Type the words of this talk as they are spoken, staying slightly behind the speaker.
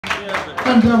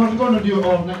And we're going to do it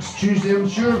all next Tuesday, I'm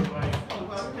sure.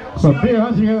 So big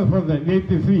hands together for the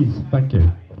 83s. Thank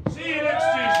you. See you next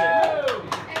Tuesday.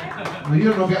 No,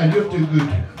 you're not getting, you're too good.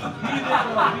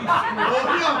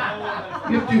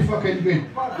 You're too fucking good.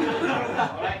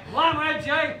 One red,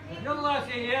 Jay. Young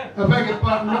lassie here. I beg your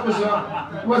pardon, what was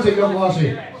that? What's it, young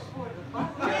lassie? No,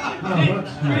 what?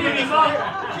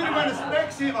 Should have been a spec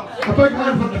saver. A big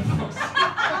hand for the fuck.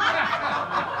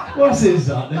 What is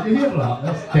that? Did you hear that?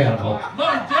 That's terrible.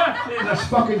 That's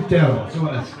fucking terrible. So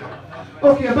it is.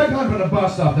 Okay, a big hand for the bar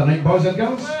staff tonight, boys and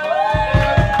girls. A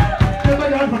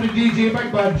big hand for the DJ,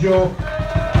 Big Bad Joe,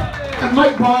 and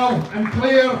Mike Boyle, and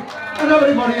Claire, and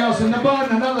everybody else in the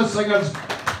band, and other singers.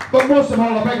 But most of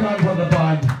all, a big hand for the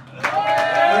band.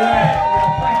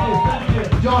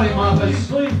 Thank you. Johnny Mathis.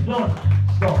 Please don't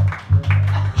stop.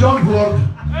 John Ford.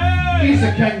 He's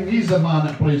the king, he's the man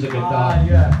that plays the guitar.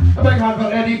 Yeah. A big hand for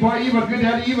Eddie, boy, you were good,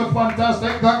 Eddie, you were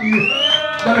fantastic, thank you.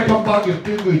 Better come back, you're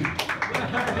too good.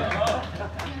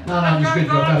 No, I'm just good,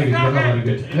 you're very good, you're very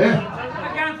good. Yeah?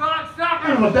 I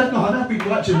didn't know, I've been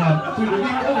watching that through the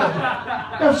week,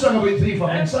 I've sung about 3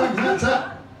 fucking songs, that's it.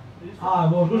 Ah,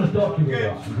 well, I was going to talk to you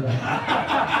about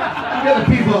that. Get the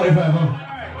people out of it, man.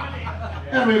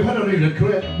 Anyway, we've had a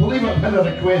request, believe it, we've had a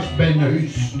request, Ben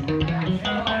House.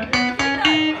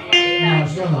 No,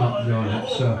 it's not that, John,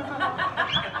 it's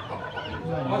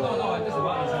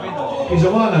he's a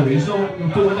man now, he's not,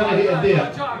 until we're never here to do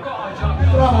it.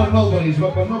 We're on Mulberries,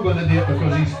 but we're not going to do it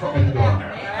because he's fucking gone.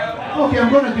 Okay, I'm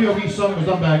going to do a wee song that was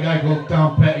done by a guy called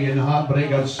Tom Petty and the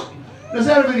Heartbreakers. Has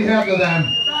everybody heard of them?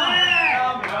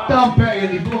 Tom Petty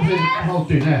and he blows in whole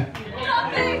tune, eh?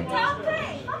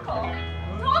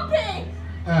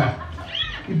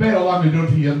 You better let me go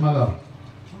to your mother.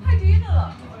 How do you know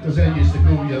that? Because I used to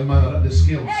go with your mother at the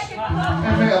skills. I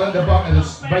met her at the back of the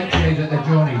bike sheds at the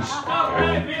Johnny's. I've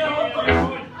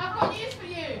got news for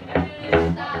you.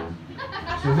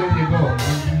 So there you go.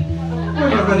 When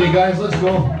you're ready, guys, let's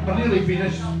go. We're nearly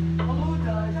finished.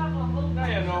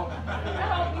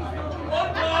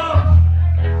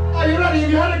 Are you ready? Have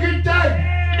you had a good time?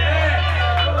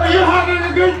 Are you having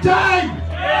a good time?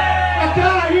 I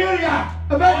can't hear you.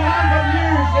 A big hand for you,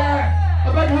 yeah.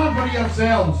 A big hand for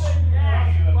yourselves.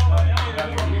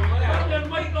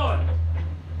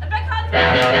 A big hand.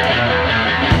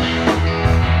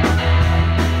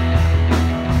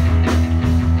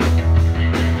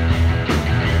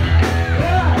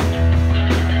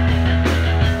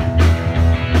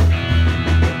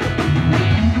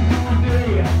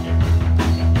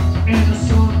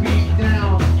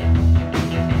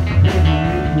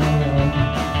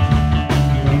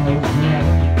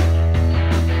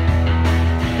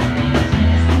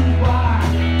 Why?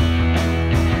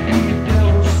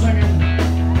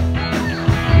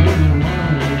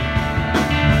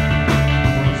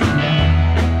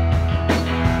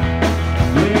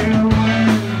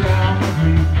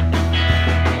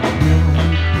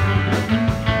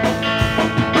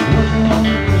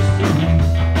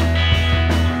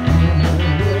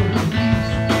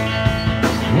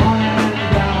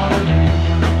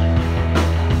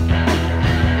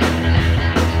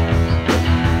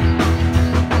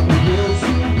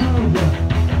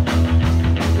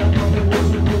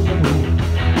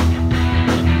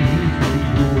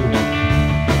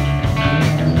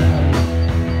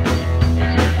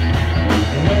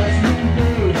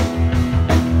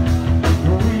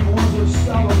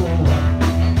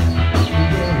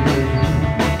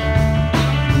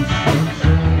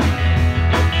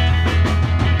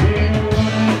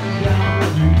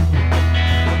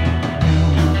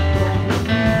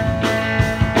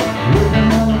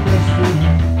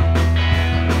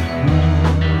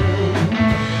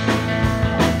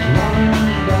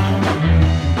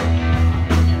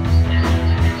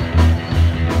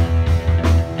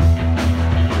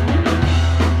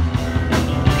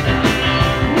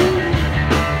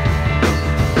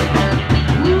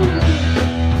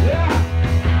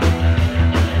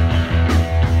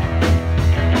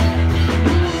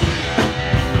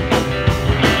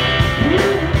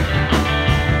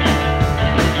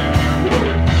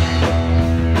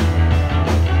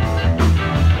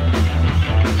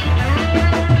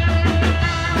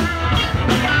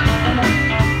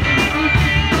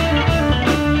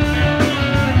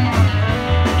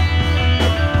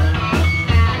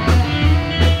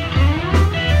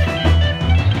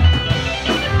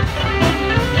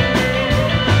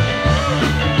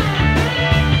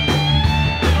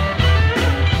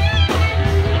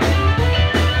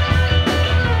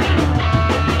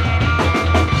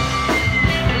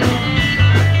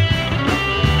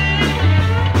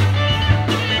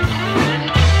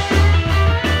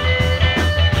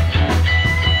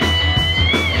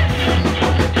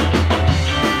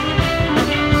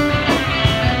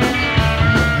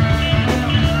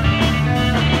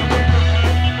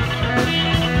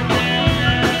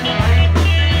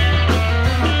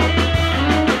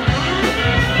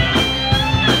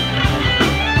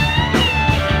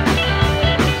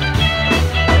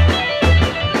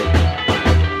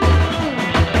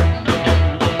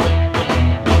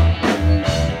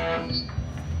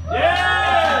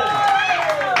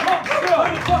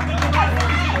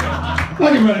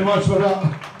 Thank you very much for that.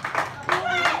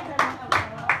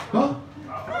 Huh?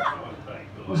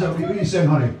 What's that? What are you saying,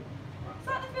 honey?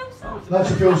 That's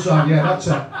a fuel song, yeah, that's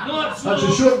it. That's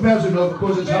a short version of it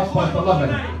because it's 11:30.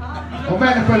 Well,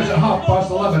 many friends at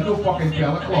 11:30, no fucking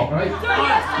care, the clock, right?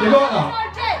 You got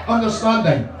that?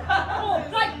 Understanding?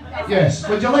 Yes.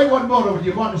 Would you like one more or would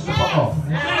you want us to fuck off?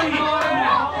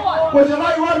 Would you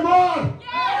like one more?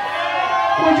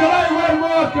 Would you like one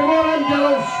more? Come on in,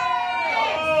 girls.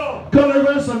 Curry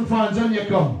wrestling fans, in you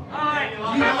come. Can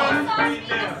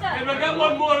we get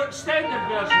one more extended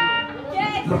version?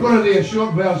 We're going to do a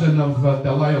short version of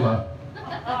Delilah.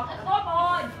 Come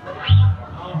on,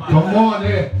 come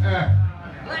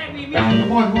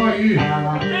on, why are you?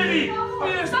 Davey,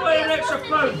 please play an extra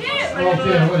pound.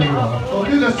 Okay, where you are. I'll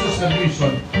do this just a wee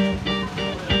son.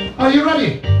 Are you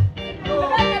ready?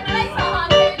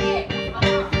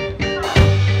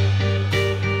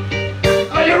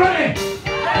 Are you ready?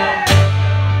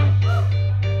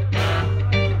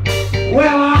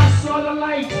 Well, I saw the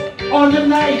light on the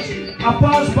night. I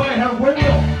passed by her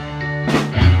window.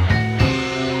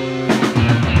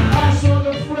 I saw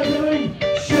the flickering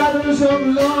shadows of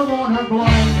love on her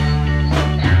blind.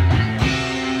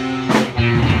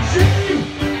 She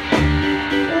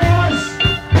was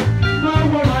my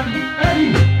woman,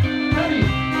 Eddie.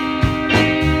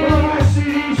 Well, I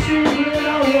see she lit a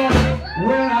water,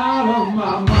 went out of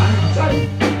my mind.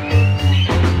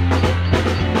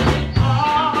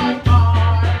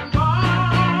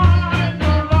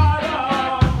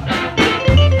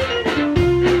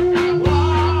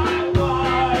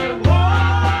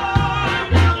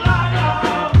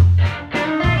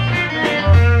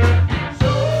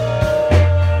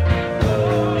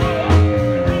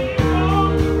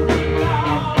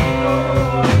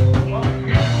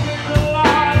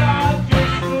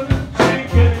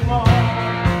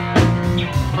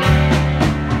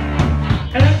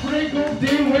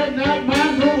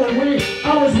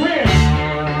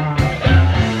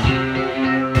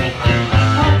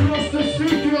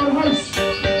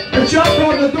 Jump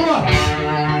on the door!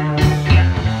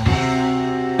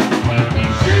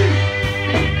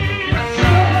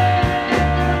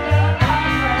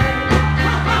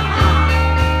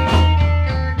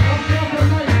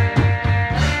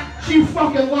 She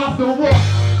fucking laughed no more.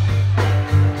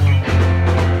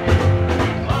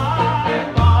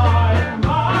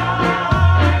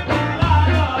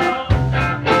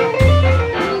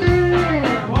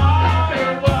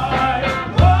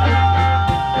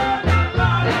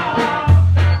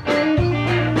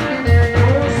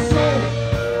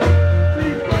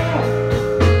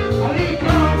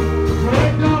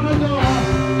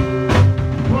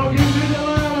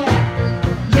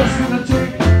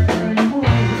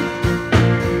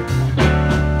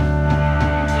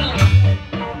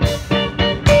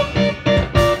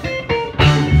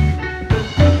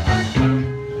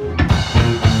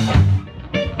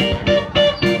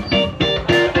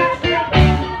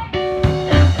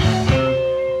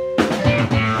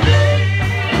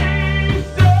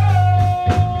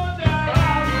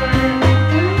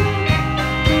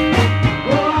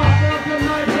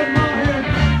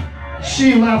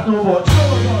 She laughed no more.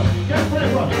 Get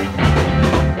ready, run.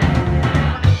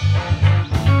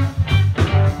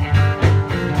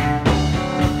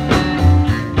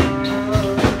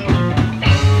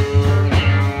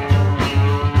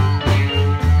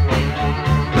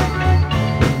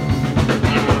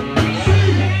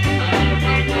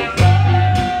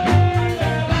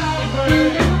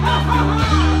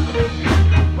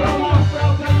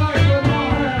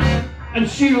 And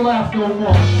she laughed no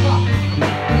more.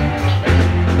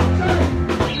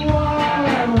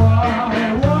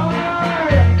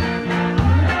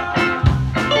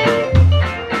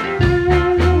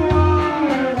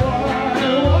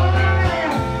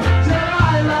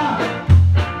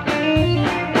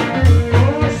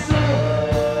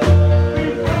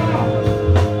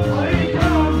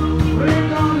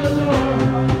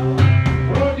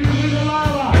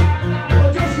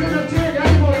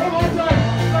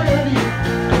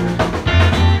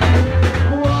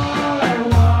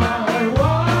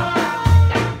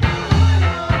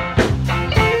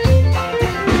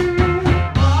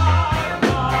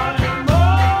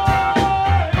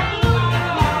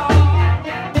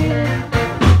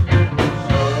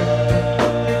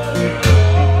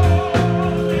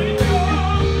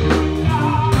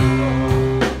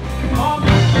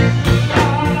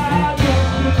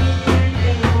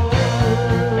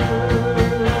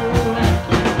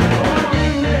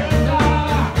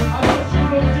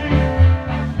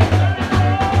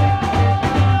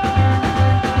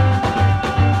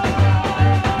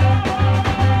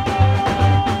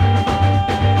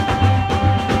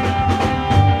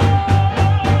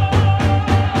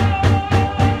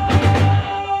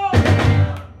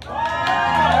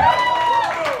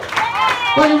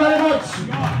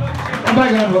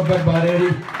 job, Big Bad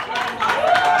Eddie.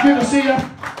 Good to see you.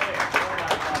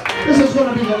 This is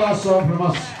going to be the last song from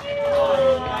us.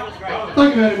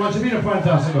 Thank you very much. You've been a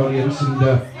fantastic audience, and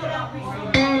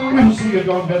we'll see you,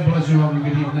 Don. God bless you. Have a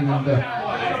good evening, and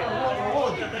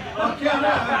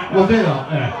we'll do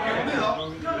that. Yeah.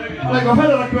 Like, I've had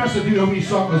a request to do a wee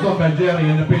song that's done by Jerry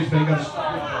and the Pacemakers.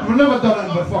 We've never done it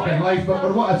in my fucking life, but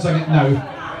we're wanting to sing it now.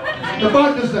 The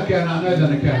band doesn't care now, they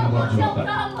don't care the words of it.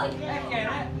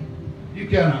 You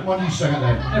can, why don't you sing it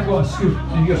then? Everyone, scoop.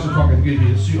 So you're so fucking good,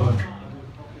 you suit on.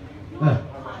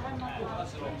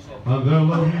 And they'll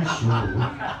love you so.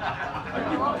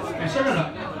 You're singing it?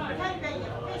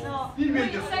 You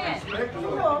made your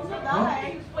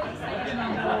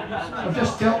I've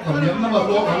just dealt them, you've never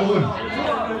walked alone.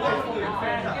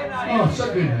 Oh,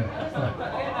 so good now.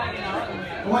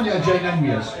 I want you to join in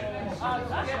with us.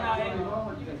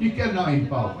 You can not in,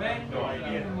 pal.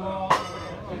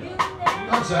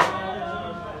 That's it.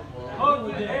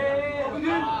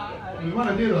 We want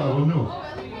to do that, we'll know.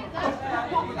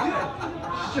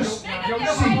 Just C.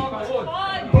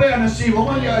 Play on a C, we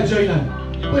want you to join in.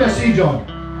 Play a C, John.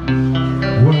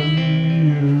 When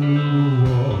you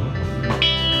walk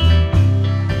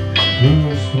through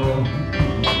the storm,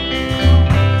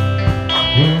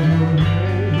 when your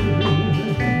head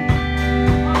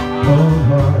on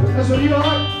high. That's what you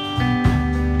like.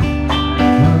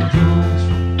 Now don't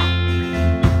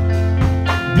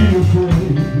be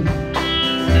afraid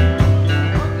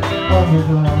of the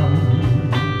ground.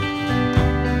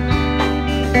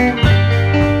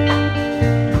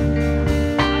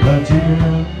 That you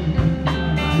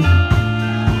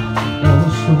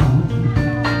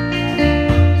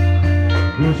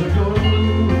there's a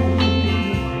golden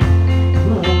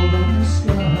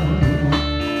sky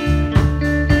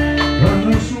and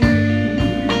a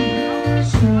sweet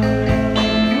sunshine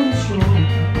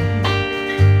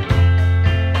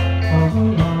of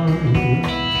life.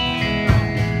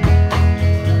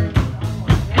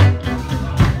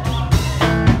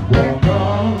 Walk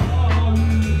on.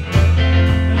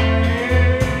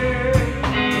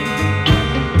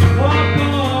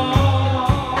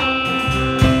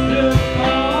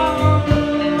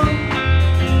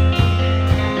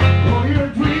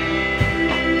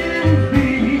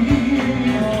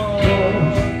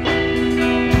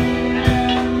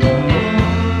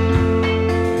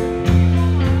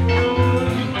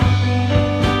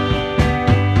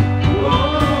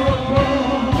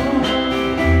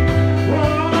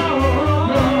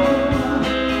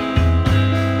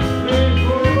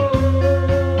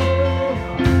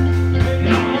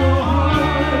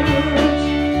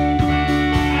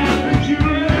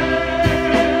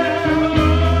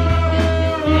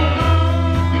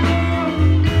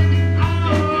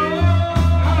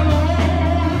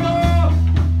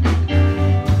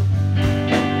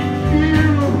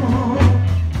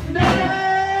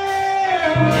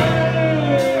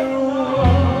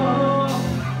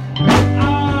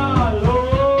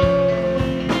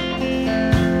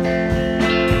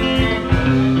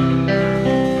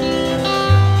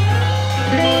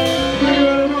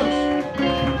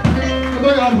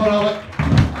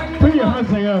 Put your hands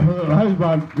together for the house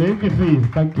band, the 83,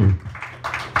 thank you.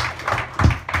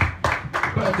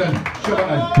 Put it in, shove it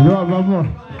in. You want one more?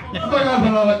 Big hand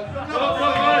for Alec.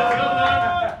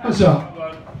 What's up?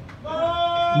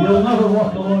 You'll never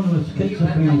walk alone with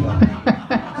schizophrenia.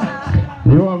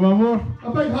 You want one more? A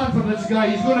big hand for this guy,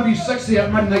 he's going to be 60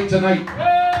 at midnight tonight.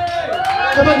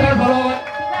 A big hand for Alec.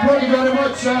 Thank you very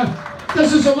much.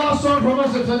 This is the last song from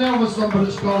us, it's an Elvis song, but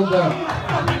it's called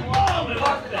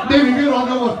David, you're on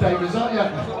overtime, is that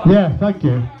it? Yeah, thank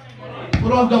you.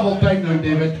 We're on double time now,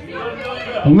 David.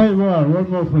 And one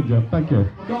more for you, thank you.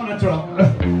 Don't interrupt.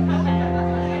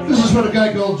 This is for a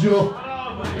guy called Joe.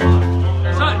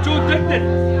 Is that Joe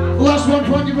Dignan? Last one,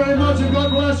 thank you very much, and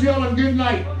God bless you all, and good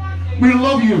night. We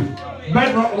love you.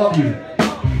 Bedrock love you.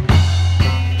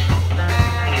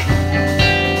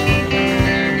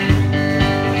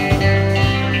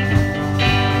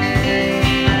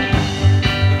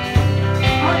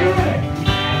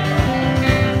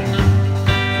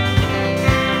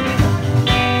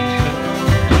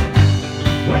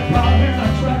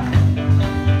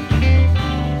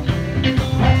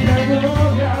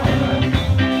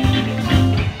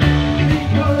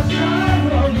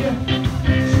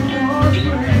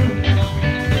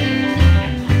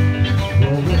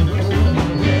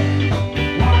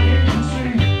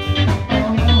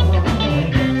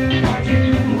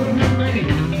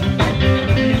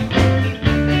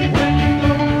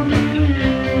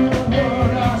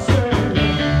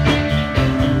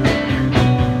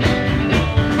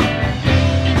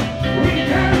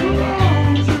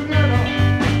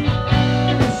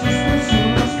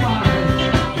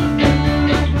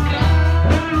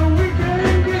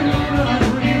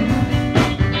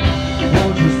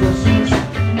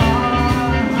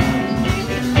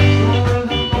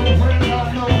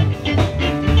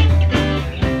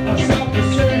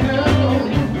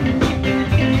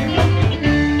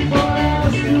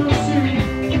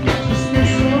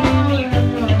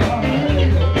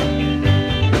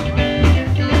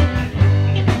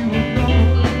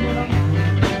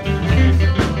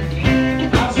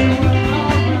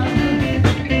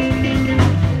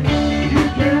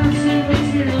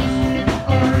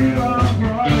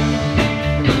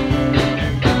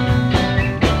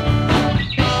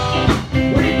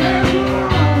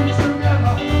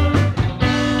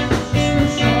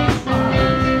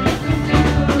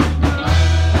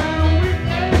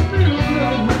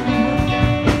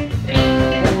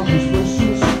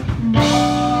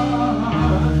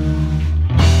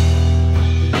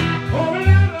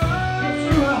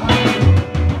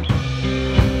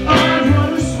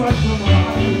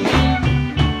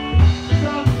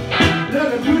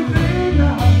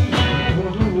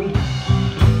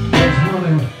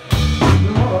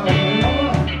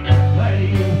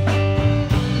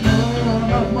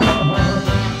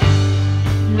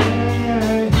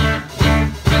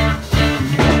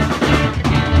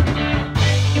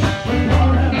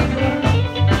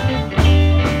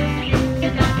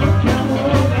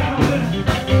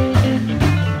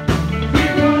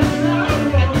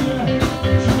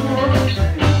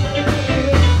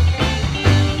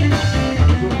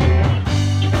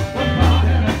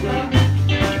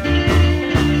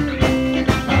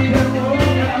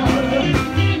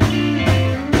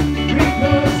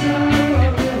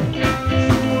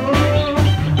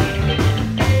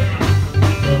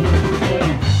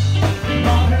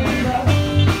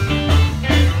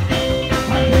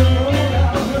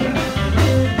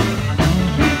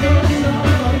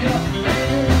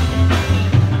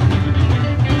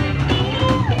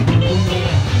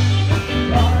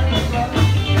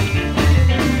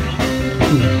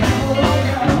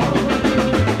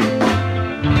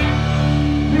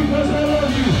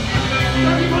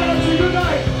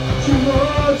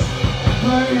 Hey,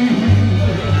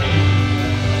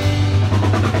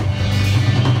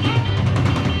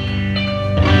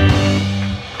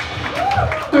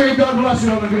 God bless you.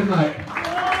 Have a good night.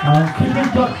 And keep in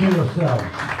touch with yourselves.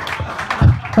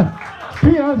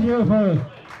 P.R. here for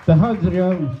the house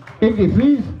around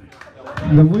 83,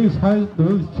 the Wills House, the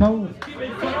Wills Chow,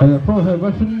 and the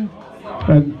Prohibition,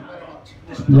 and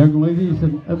young ladies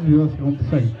and everybody else want to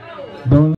sing.